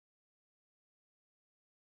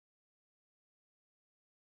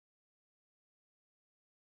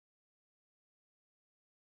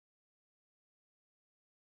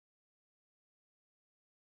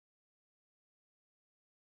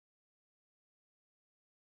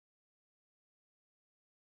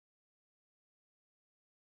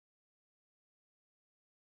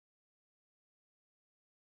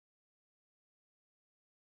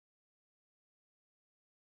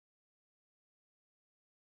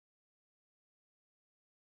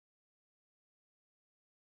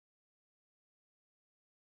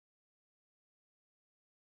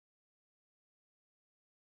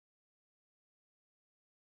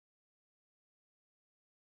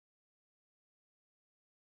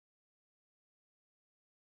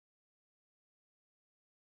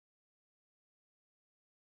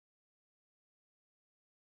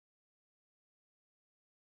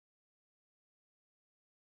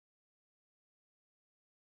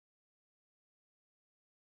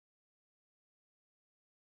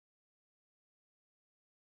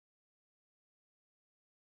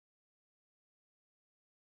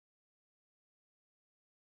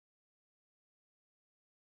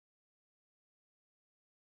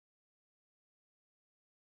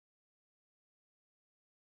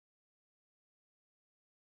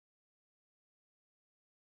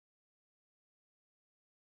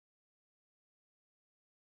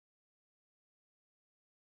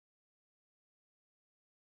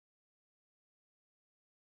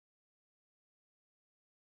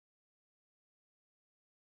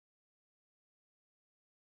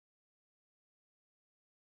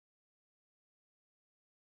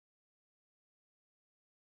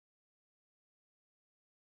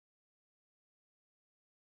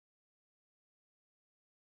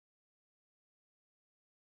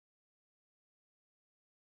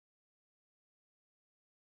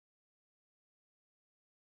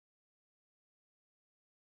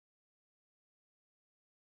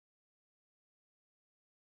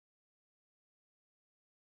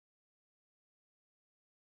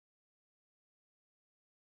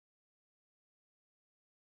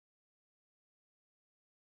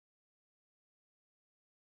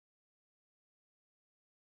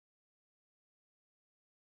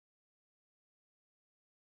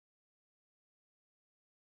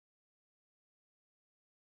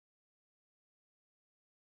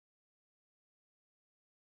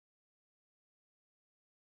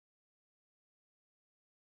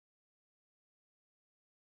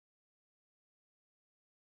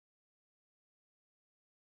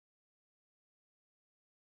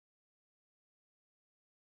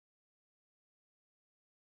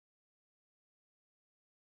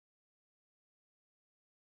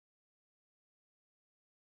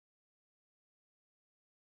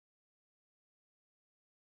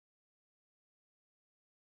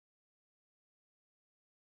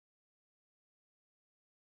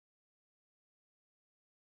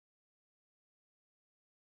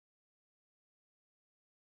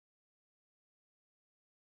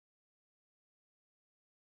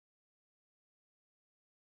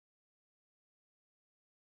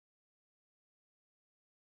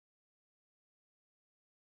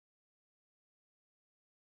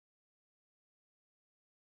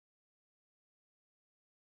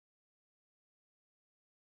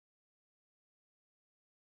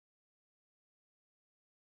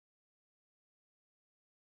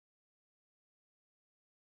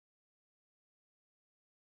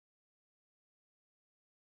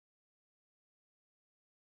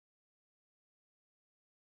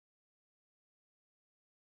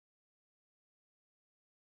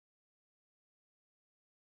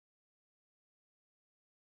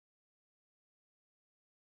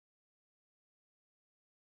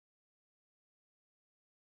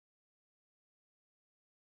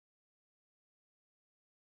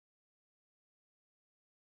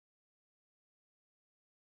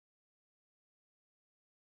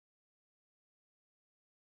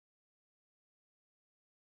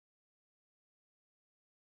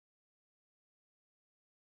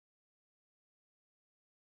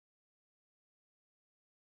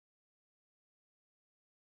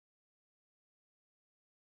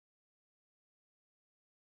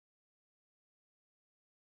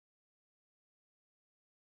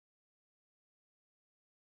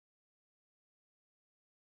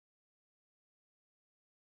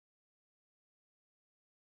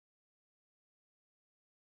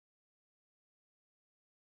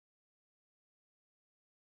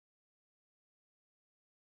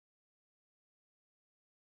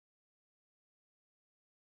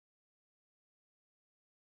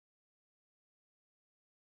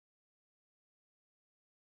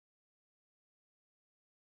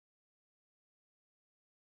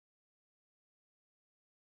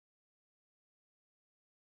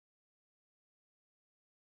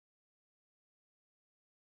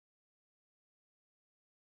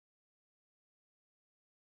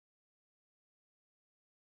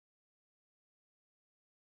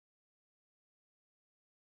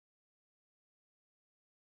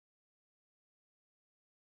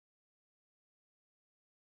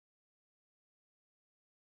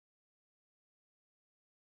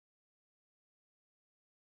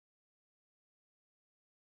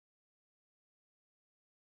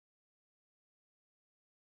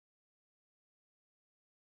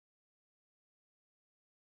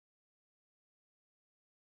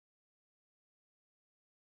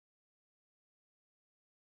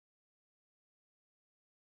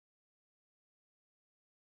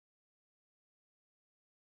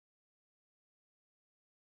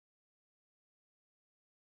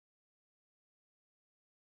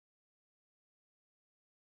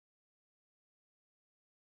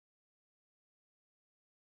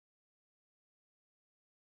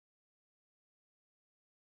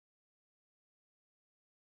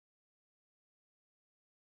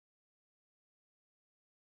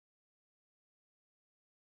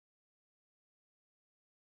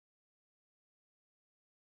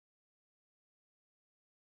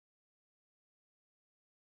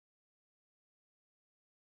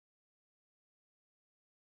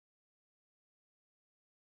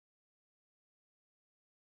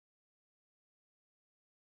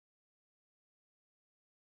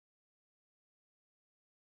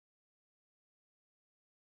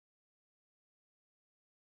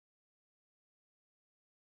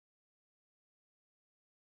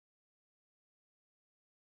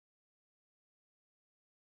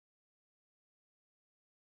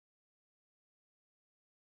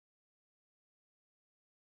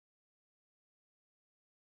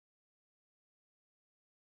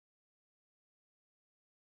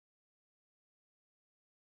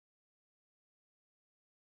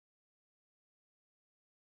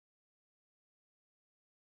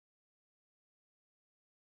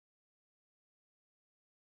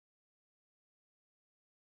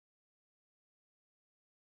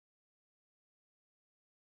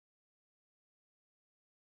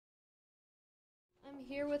I'm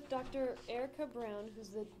here with Dr. Erica Brown, who's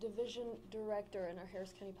the Division Director in our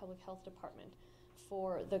Harris County Public Health Department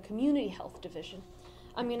for the Community Health Division.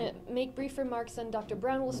 I'm going to make brief remarks, and Dr.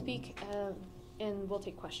 Brown will speak, and we'll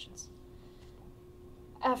take questions.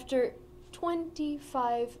 After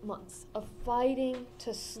 25 months of fighting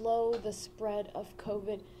to slow the spread of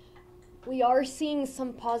COVID, we are seeing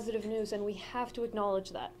some positive news, and we have to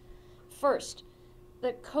acknowledge that. First,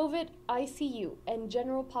 the COVID ICU and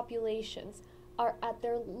general populations are at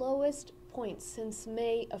their lowest points since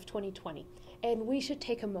May of 2020. And we should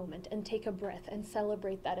take a moment and take a breath and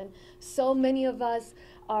celebrate that. And so many of us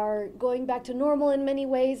are going back to normal in many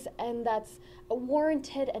ways, and that's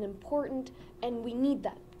warranted and important, and we need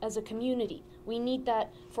that as a community. We need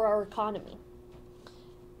that for our economy.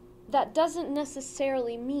 That doesn't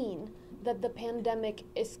necessarily mean that the pandemic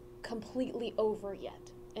is completely over yet.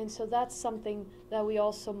 And so that's something that we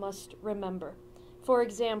also must remember. For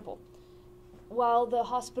example, while the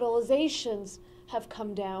hospitalizations have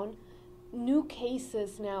come down, new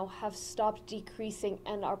cases now have stopped decreasing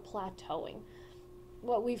and are plateauing.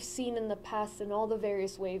 What we've seen in the past in all the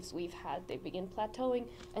various waves we've had, they begin plateauing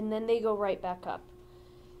and then they go right back up.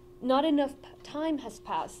 Not enough time has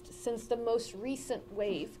passed since the most recent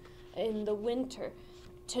wave in the winter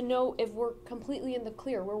to know if we're completely in the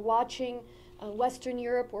clear. We're watching Western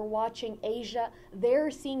Europe, we're watching Asia.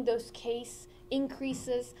 They're seeing those case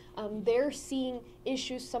increases. They're seeing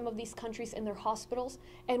issues, some of these countries, in their hospitals.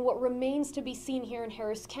 And what remains to be seen here in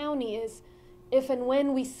Harris County is if and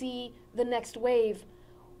when we see the next wave,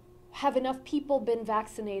 have enough people been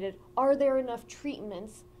vaccinated? Are there enough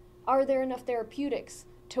treatments? Are there enough therapeutics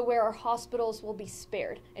to where our hospitals will be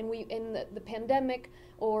spared? And the pandemic,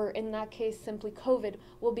 or in that case simply COVID,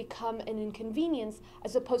 will become an inconvenience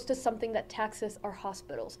as opposed to something that taxes our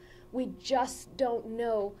hospitals. We just don't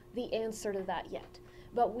know the answer to that yet.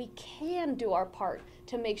 But we can do our part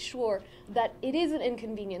to make sure that it is an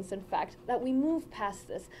inconvenience, in fact, that we move past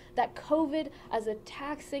this, that COVID as a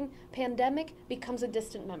taxing pandemic becomes a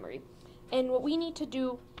distant memory. And what we need to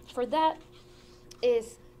do for that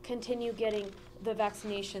is continue getting the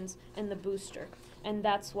vaccinations and the booster. And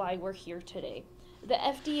that's why we're here today. The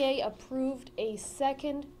FDA approved a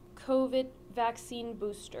second COVID vaccine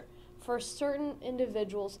booster for certain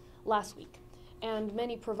individuals last week. And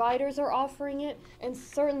many providers are offering it, and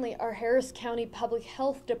certainly our Harris County Public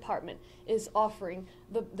Health Department is offering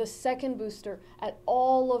the second booster at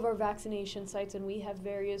all of our vaccination sites, and we have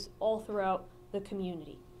various all throughout the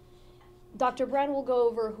community. Dr. Brown will go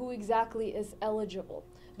over who exactly is eligible,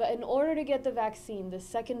 but in order to get the vaccine, the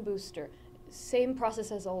second booster, same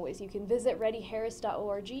process as always. You can visit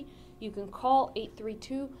readyharris.org. You can call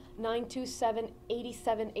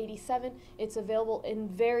 832-927-8787. It's available in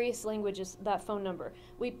various languages, that phone number.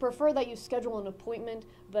 We prefer that you schedule an appointment,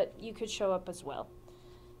 but you could show up as well.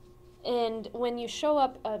 And when you show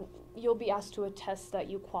up, you'll be asked to attest that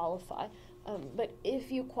you qualify. But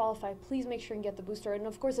if you qualify, please make sure and get the booster. And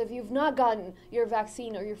of course, if you've not gotten your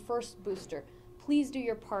vaccine or your first booster, please do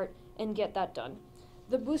your part and get that done.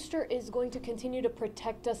 The booster is going to continue to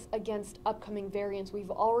protect us against upcoming variants.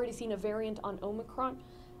 We've already seen a variant on Omicron.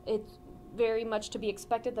 It's very much to be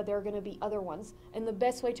expected that there are going to be other ones. And the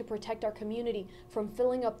best way to protect our community from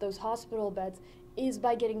filling up those hospital beds is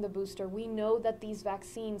by getting the booster. We know that these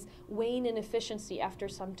vaccines wane in efficiency after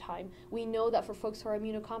some time. We know that for folks who are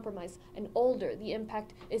immunocompromised and older, the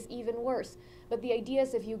impact is even worse. But the idea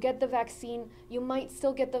is if you get the vaccine, you might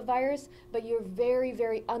still get the virus, but you're very,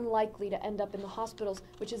 very unlikely to end up in the hospitals,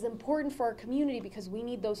 which is important for our community because we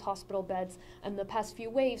need those hospital beds. And the past few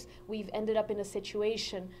waves, we've ended up in a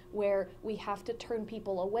situation where we have to turn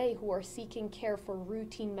people away who are seeking care for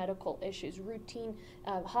routine medical issues, routine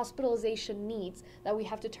hospitalization needs that we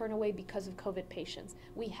have to turn away because of COVID patients.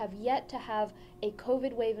 We have yet to have a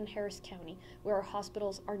COVID wave in Harris County where our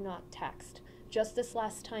hospitals are not taxed. Just this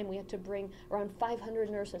last time, we had to bring around 500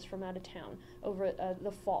 nurses from out of town over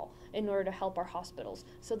the fall in order to help our hospitals.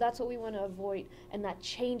 So that's what we want to avoid, and that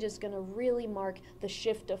change is going to really mark the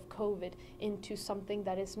shift of COVID into something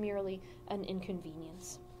that is merely an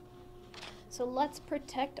inconvenience. So let's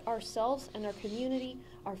protect ourselves and our community,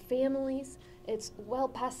 our families. It's well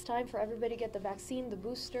past time for everybody to get the vaccine, the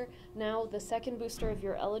booster, now the second booster if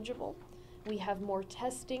you're eligible. We have more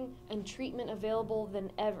testing and treatment available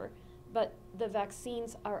than ever. But the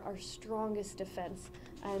vaccines are our strongest defense.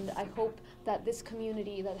 And I hope that this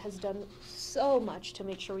community that has done so much to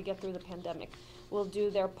make sure we get through the pandemic will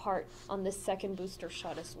do their part on this second booster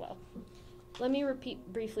shot as well. Let me repeat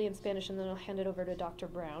briefly in Spanish and then I'll hand it over to Dr.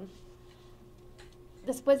 Brown.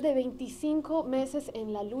 Después de 25 meses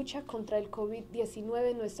en la lucha contra el COVID-19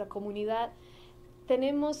 en nuestra comunidad,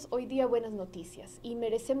 tenemos hoy día buenas noticias y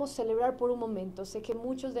merecemos celebrar por un momento. Sé que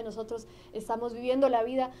muchos de nosotros estamos viviendo la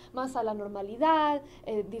vida más a la normalidad,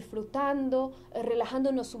 disfrutando,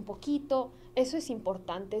 relajándonos un poquito. Eso es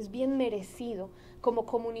importante, es bien merecido. Como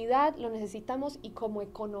comunidad lo necesitamos y como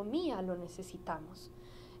economía lo necesitamos.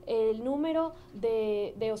 El número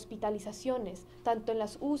de hospitalizaciones, tanto en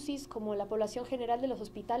las UCIs como en la población general de los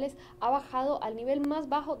hospitales, ha bajado al nivel más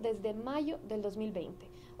bajo desde mayo del 2020.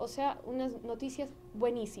 O sea, unas noticias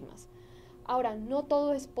buenísimas. Ahora, no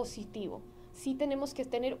todo es positivo. Sí tenemos que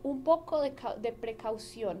tener un poco de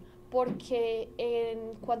precaución, porque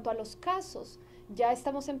en cuanto a los casos, ya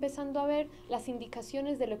estamos empezando a ver las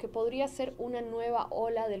indicaciones de lo que podría ser una nueva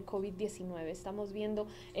ola del COVID-19. Estamos viendo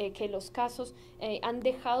que los casos han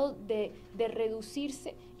dejado de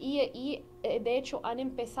reducirse y de hecho han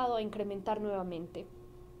empezado a incrementar nuevamente.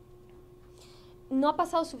 No ha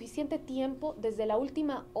pasado suficiente tiempo desde la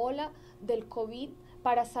última ola del COVID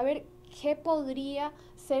para saber qué podría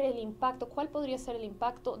ser el impacto, cuál podría ser el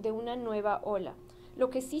impacto de una nueva ola. Lo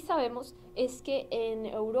que sí sabemos es que en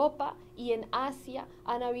Europa y en Asia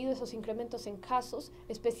han habido esos incrementos en casos,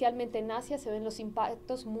 especialmente en Asia se ven los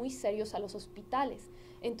impactos muy serios a los hospitales.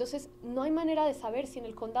 Entonces, no hay manera de saber si en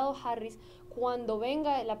el condado Harris, cuando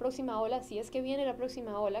venga la próxima ola, si es que viene la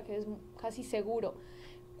próxima ola, que es casi seguro,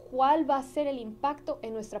 cuál va a ser el impacto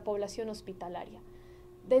en nuestra población hospitalaria.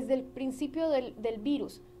 Desde el principio del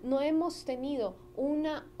virus, no hemos tenido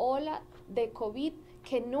una ola de COVID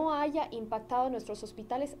que no haya impactado a nuestros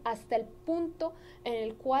hospitales hasta el punto en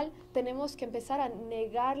el cual tenemos que empezar a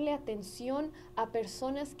negarle atención a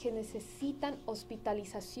personas que necesitan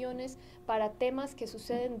hospitalizaciones para temas que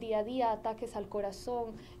suceden día a día, ataques al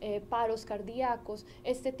corazón, paros cardíacos,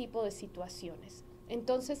 este tipo de situaciones.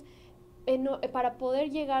 Entonces, para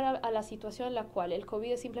poder llegar a la situación en la cual el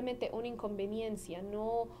COVID es simplemente una inconveniencia,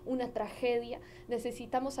 no una tragedia,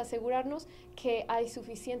 necesitamos asegurarnos que hay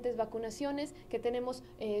suficientes vacunaciones, que tenemos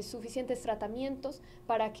suficientes tratamientos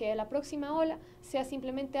para que la próxima ola sea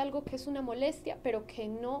simplemente algo que es una molestia, pero que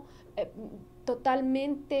no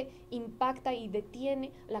totalmente impacta y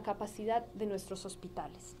detiene la capacidad de nuestros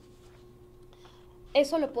hospitales.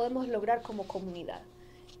 Eso lo podemos lograr como comunidad.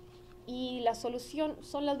 Y la solución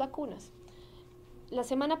son las vacunas. La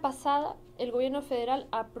semana pasada, el gobierno federal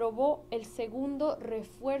aprobó el segundo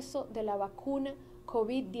refuerzo de la vacuna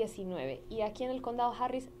COVID-19 y aquí en el condado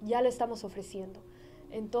Harris ya lo estamos ofreciendo.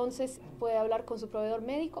 Entonces puede hablar con su proveedor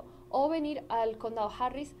médico o venir al condado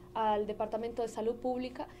Harris, al Departamento de Salud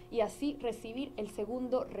Pública y así recibir el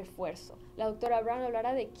segundo refuerzo. La doctora Brown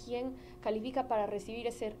hablará de quién califica para recibir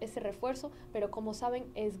ese refuerzo, pero como saben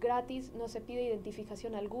es gratis, no se pide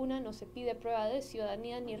identificación alguna, no se pide prueba de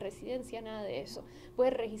ciudadanía ni residencia, nada de eso.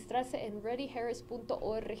 Puede registrarse en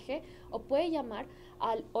readyharris.org o puede llamar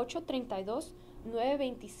al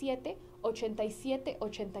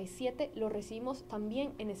 832-927-8787, lo recibimos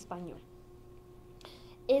también en español.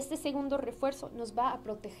 Este segundo refuerzo nos va a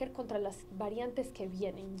proteger contra las variantes que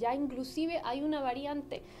vienen. Ya inclusive hay una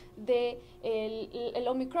variante del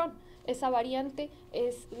Omicron. Esa variante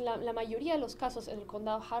es, la mayoría de los casos en el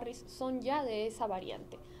condado Harris son ya de esa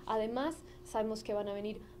variante. Además, sabemos que van a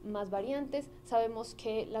venir más variantes, sabemos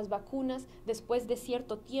que las vacunas después de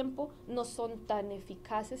cierto tiempo no son tan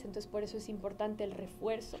eficaces, entonces por eso es importante el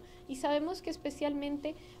refuerzo. Y sabemos que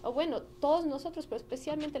especialmente, o bueno, todos nosotros, pero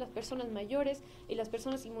especialmente las personas mayores y las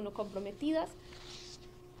personas inmunocomprometidas,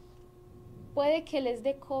 puede que les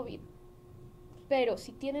dé COVID, pero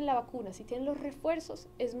si tienen la vacuna, si tienen los refuerzos,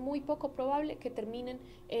 es muy poco probable que terminen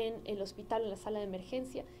en el hospital, en la sala de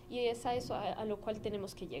emergencia, y es a eso a lo cual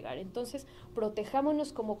tenemos que llegar. Entonces,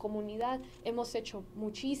 protejámonos como comunidad, hemos hecho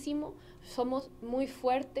muchísimo, somos muy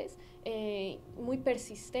fuertes, muy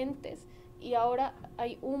persistentes, y ahora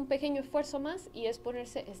hay un pequeño esfuerzo más, y es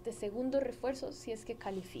ponerse este segundo refuerzo si es que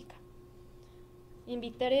califica.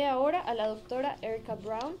 Invitaré ahora a la doctora Erica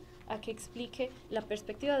Brown a que explique la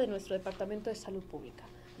perspectiva de nuestro Departamento de Salud Pública.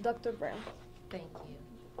 Dr. Brown. Thank you.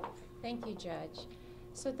 Thank you, Judge.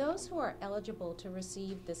 So those who are eligible to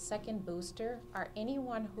receive the second booster are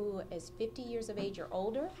anyone who is 50 years of age or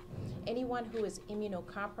older, anyone who is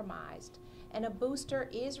immunocompromised, and a booster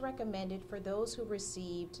is recommended for those who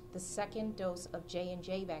received the second dose of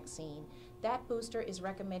J&J vaccine. That booster is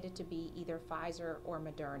recommended to be either Pfizer or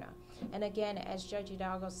Moderna. And again, as Judge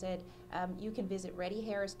Hidalgo said, you can visit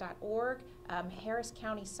readyharris.org. Harris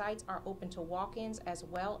County sites are open to walk-ins as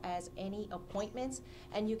well as any appointments.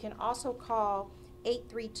 And you can also call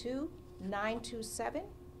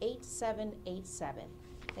 832-927-8787.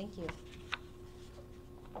 Thank you.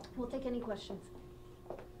 We'll take any questions.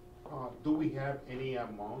 Do we have any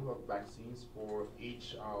amount of vaccines for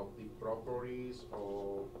each of the properties,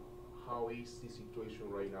 or how is the situation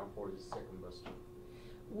right now for the second booster?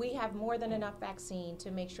 We have more than enough vaccine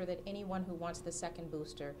to make sure that anyone who wants the second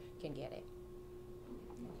booster can get it.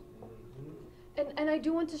 And I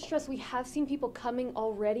do want to stress, we have seen people coming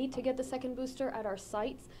already to get the second booster at our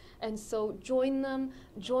sites. And so join them,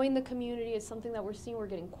 join the community. It's something that we're seeing, we're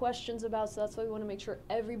getting questions about. So that's why we want to make sure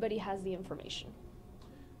everybody has the information.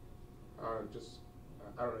 I don't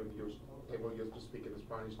know if you're able just to speak in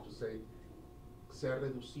Spanish to say, ¿se ha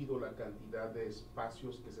reducido la cantidad de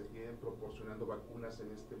espacios que se tienen proporcionando vacunas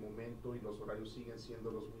en este momento y los horarios siguen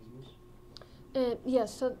siendo los mismos?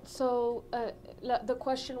 Yes, the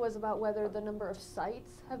question was about whether the number of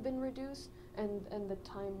sites have been reduced and the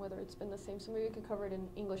time, whether it's been the same. So maybe we could cover it in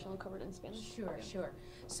English and I'll cover it in Spanish. Sure, sure.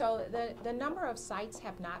 So the number of sites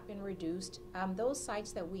have not been reduced. Those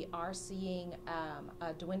sites that we are seeing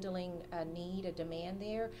a dwindling need, a demand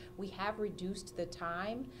there, we have reduced the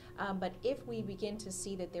time. But if we begin to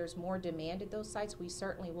see that there's more demand at those sites, we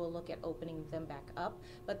certainly will look at opening them back up.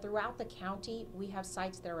 But throughout the county, we have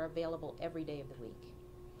sites that are available every day of the week.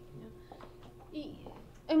 Yeah. Y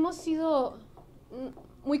hemos sido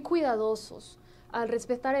muy cuidadosos al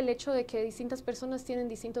respetar el hecho de que distintas personas tienen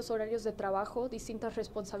distintos horarios de trabajo, distintas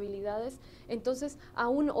responsabilidades. Entonces,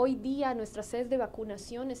 aún hoy día nuestras sedes de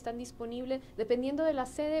vacunación están disponibles. Dependiendo de la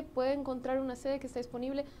sede, puede encontrar una sede que está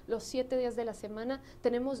disponible los 7 días de la semana.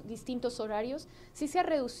 Tenemos distintos horarios. Sí se ha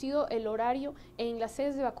reducido el horario en las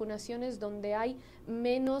sedes de vacunaciones donde hay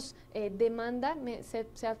menos demanda,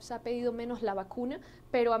 se ha pedido menos la vacuna,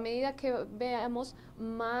 pero a medida que veamos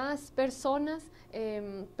más personas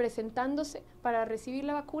presentándose para recibir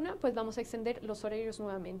la vacuna, pues vamos a extender los horarios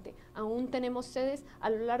nuevamente. Aún tenemos sedes a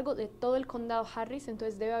lo largo de todo el condado Harris,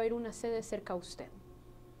 entonces debe haber una sede cerca a usted.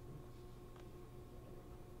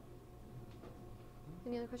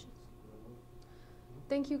 Any other questions?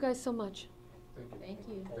 Thank you guys so much. Thank you. Thank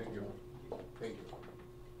you. Thank you.